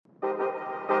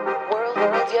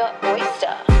World's your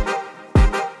oyster.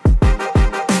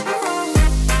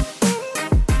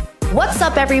 What's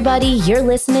up, everybody? You're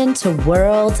listening to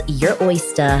World's Your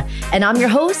Oyster, and I'm your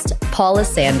host, Paula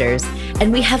Sanders.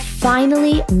 And we have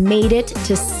finally made it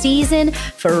to season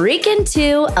freaking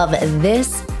 2 of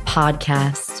this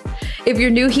podcast. If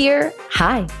you're new here,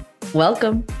 hi,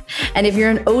 welcome. And if you're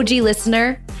an OG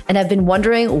listener and have been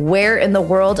wondering where in the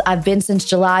world I've been since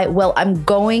July, well, I'm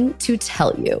going to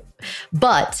tell you.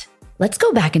 But let's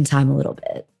go back in time a little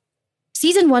bit.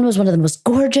 Season 1 was one of the most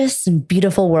gorgeous and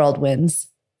beautiful whirlwinds.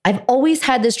 I've always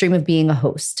had this dream of being a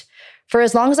host. For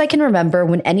as long as I can remember,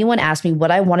 when anyone asked me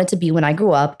what I wanted to be when I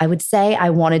grew up, I would say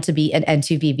I wanted to be an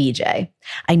NTV VJ.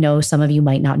 I know some of you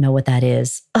might not know what that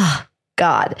is. Oh,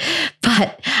 God.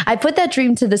 But I put that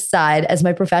dream to the side as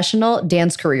my professional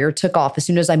dance career took off as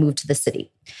soon as I moved to the city.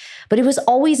 But it was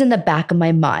always in the back of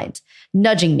my mind,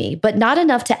 nudging me, but not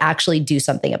enough to actually do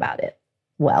something about it.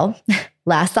 Well,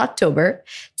 last October,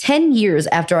 10 years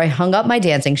after I hung up my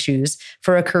dancing shoes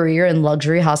for a career in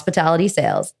luxury hospitality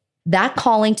sales, that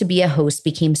calling to be a host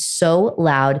became so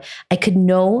loud, I could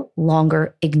no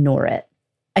longer ignore it.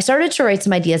 I started to write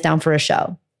some ideas down for a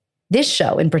show, this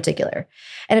show in particular.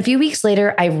 And a few weeks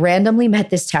later, I randomly met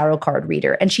this tarot card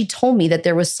reader, and she told me that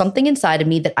there was something inside of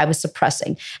me that I was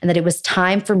suppressing and that it was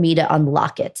time for me to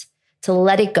unlock it, to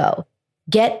let it go.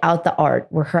 Get out the art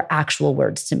were her actual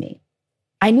words to me.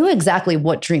 I knew exactly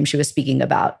what dream she was speaking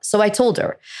about, so I told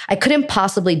her I couldn't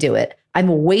possibly do it.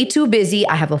 I'm way too busy.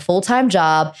 I have a full-time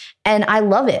job and I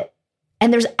love it.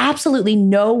 And there's absolutely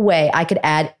no way I could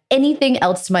add anything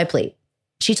else to my plate.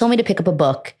 She told me to pick up a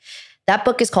book. That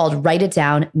book is called Write It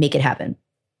Down, Make It Happen.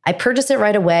 I purchased it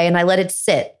right away and I let it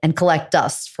sit and collect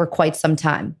dust for quite some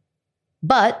time.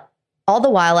 But all the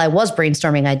while I was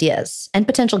brainstorming ideas and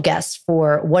potential guests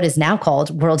for what is now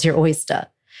called World's Your Oyster.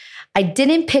 I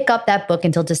didn't pick up that book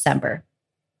until December,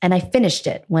 and I finished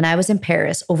it when I was in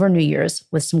Paris over New Year's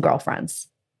with some girlfriends.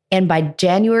 And by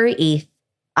January 8th,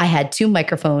 I had 2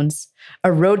 microphones, a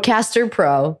Rodecaster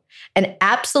Pro, and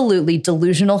absolutely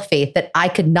delusional faith that I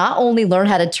could not only learn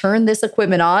how to turn this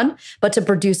equipment on, but to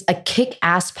produce a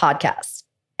kick-ass podcast.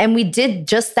 And we did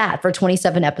just that for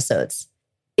 27 episodes.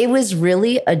 It was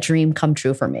really a dream come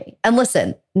true for me. And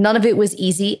listen, none of it was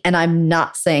easy, and I'm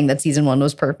not saying that season 1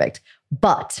 was perfect,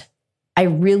 but I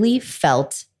really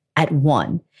felt at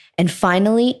one and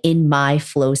finally in my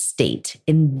flow state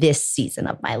in this season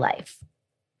of my life.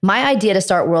 My idea to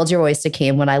start World's Your Oyster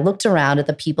came when I looked around at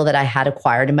the people that I had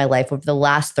acquired in my life over the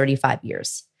last 35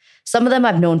 years. Some of them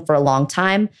I've known for a long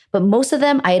time, but most of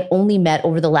them I had only met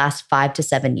over the last 5 to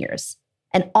 7 years.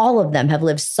 And all of them have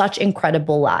lived such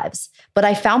incredible lives. But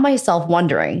I found myself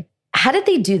wondering, how did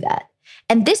they do that?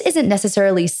 And this isn't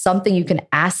necessarily something you can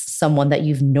ask someone that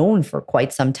you've known for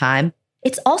quite some time.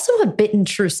 It's also a bit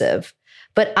intrusive,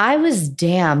 but I was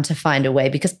damned to find a way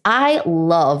because I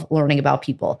love learning about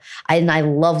people and I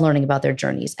love learning about their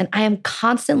journeys. And I am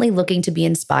constantly looking to be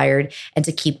inspired and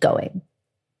to keep going.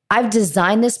 I've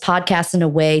designed this podcast in a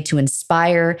way to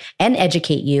inspire and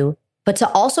educate you, but to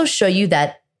also show you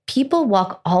that people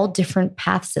walk all different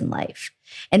paths in life.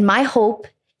 And my hope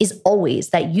is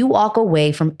always that you walk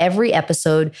away from every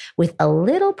episode with a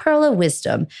little pearl of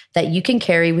wisdom that you can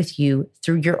carry with you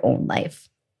through your own life.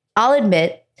 I'll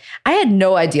admit, I had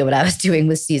no idea what I was doing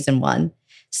with season 1.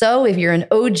 So if you're an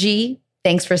OG,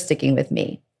 thanks for sticking with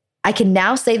me. I can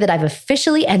now say that I've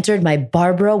officially entered my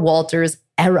Barbara Walters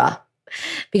era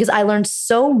because I learned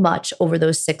so much over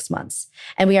those 6 months.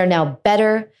 And we are now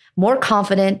better, more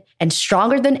confident, and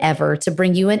stronger than ever to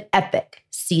bring you an epic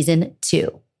season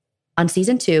 2. On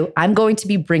season 2, I'm going to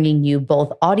be bringing you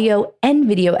both audio and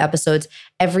video episodes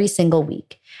every single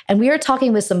week. And we are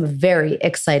talking with some very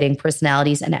exciting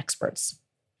personalities and experts.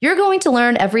 You're going to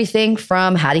learn everything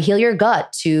from how to heal your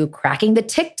gut to cracking the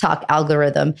TikTok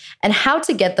algorithm and how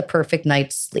to get the perfect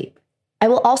night's sleep. I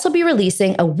will also be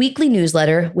releasing a weekly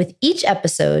newsletter with each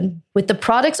episode with the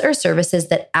products or services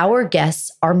that our guests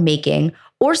are making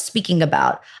or speaking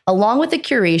about, along with a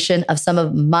curation of some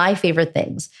of my favorite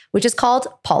things, which is called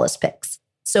Paula's Picks.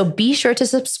 So be sure to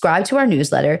subscribe to our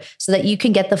newsletter so that you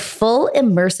can get the full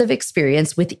immersive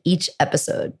experience with each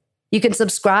episode. You can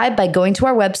subscribe by going to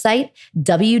our website,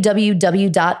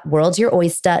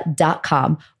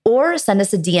 www.worldsyouroyster.com, or send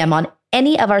us a DM on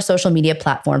any of our social media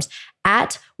platforms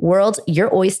at World's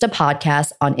Your Oyster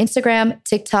Podcast on Instagram,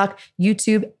 TikTok,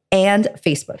 YouTube, and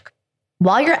Facebook.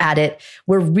 While you're at it,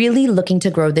 we're really looking to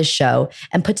grow this show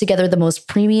and put together the most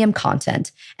premium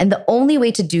content. And the only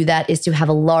way to do that is to have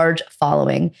a large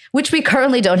following, which we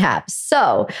currently don't have.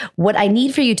 So what I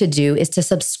need for you to do is to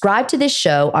subscribe to this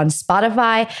show on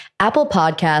Spotify, Apple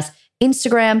Podcasts,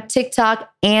 Instagram,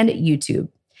 TikTok, and YouTube.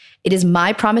 It is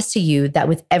my promise to you that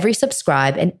with every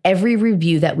subscribe and every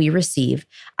review that we receive,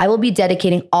 I will be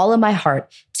dedicating all of my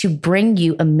heart to bring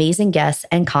you amazing guests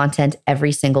and content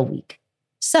every single week.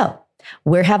 So,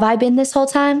 where have I been this whole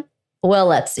time? Well,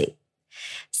 let's see.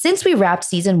 Since we wrapped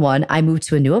season 1, I moved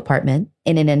to a new apartment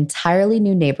in an entirely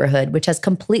new neighborhood, which has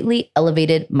completely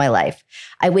elevated my life.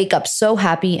 I wake up so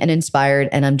happy and inspired,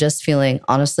 and I'm just feeling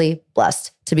honestly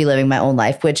blessed to be living my own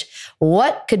life, which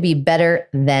what could be better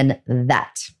than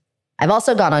that? I've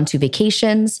also gone on 2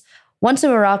 vacations, one to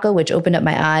Morocco, which opened up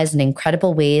my eyes in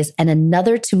incredible ways, and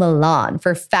another to Milan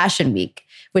for Fashion Week,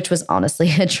 which was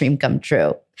honestly a dream come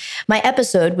true. My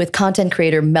episode with content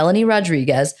creator Melanie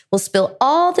Rodriguez will spill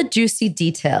all the juicy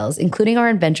details, including our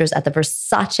adventures at the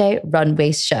Versace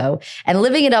runway show and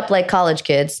living it up like college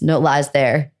kids, no lies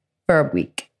there, for a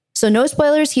week. So no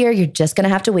spoilers here, you're just gonna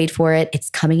have to wait for it.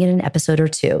 It's coming in an episode or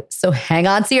 2, so hang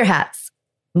on to your hats.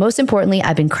 Most importantly,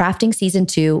 I've been crafting season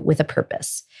 2 with a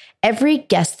purpose. Every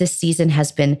guest this season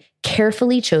has been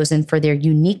carefully chosen for their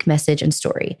unique message and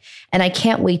story, and I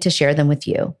can't wait to share them with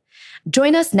you.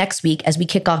 Join us next week as we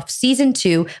kick off season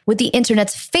 2 with the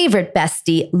internet's favorite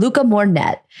bestie, Luca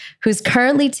Mornett, who's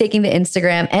currently taking the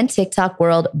Instagram and TikTok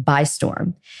world by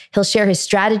storm. He'll share his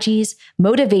strategies,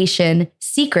 motivation,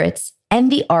 secrets,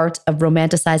 and the art of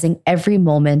romanticizing every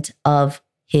moment of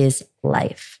his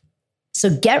life.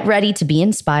 So get ready to be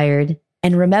inspired.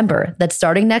 And remember that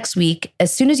starting next week,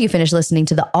 as soon as you finish listening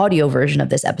to the audio version of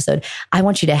this episode, I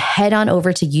want you to head on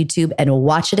over to YouTube and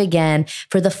watch it again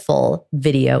for the full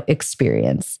video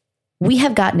experience. We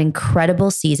have got an incredible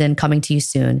season coming to you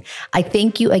soon. I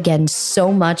thank you again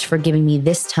so much for giving me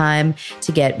this time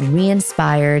to get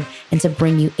re-inspired and to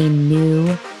bring you a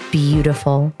new,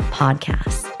 beautiful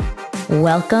podcast.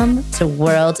 Welcome to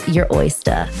World Your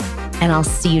Oyster, and I'll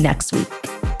see you next week.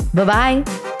 Bye-bye.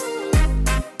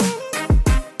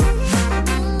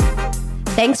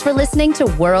 Thanks for listening to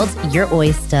World Your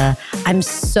Oyster. I'm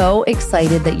so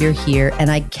excited that you're here, and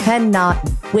I cannot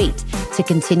wait to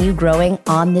continue growing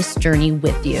on this journey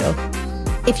with you.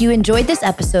 If you enjoyed this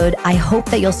episode, I hope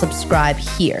that you'll subscribe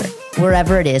here,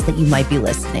 wherever it is that you might be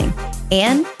listening.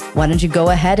 And why don't you go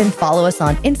ahead and follow us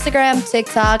on Instagram,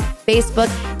 TikTok, Facebook,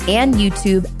 and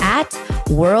YouTube at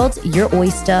World Your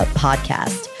Oyster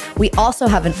Podcast. We also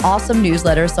have an awesome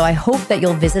newsletter, so I hope that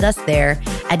you'll visit us there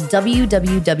at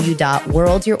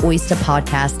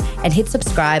www.worldyouroysterpodcast and hit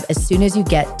subscribe as soon as you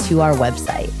get to our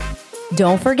website.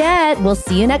 Don't forget, we'll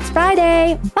see you next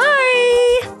Friday. Bye.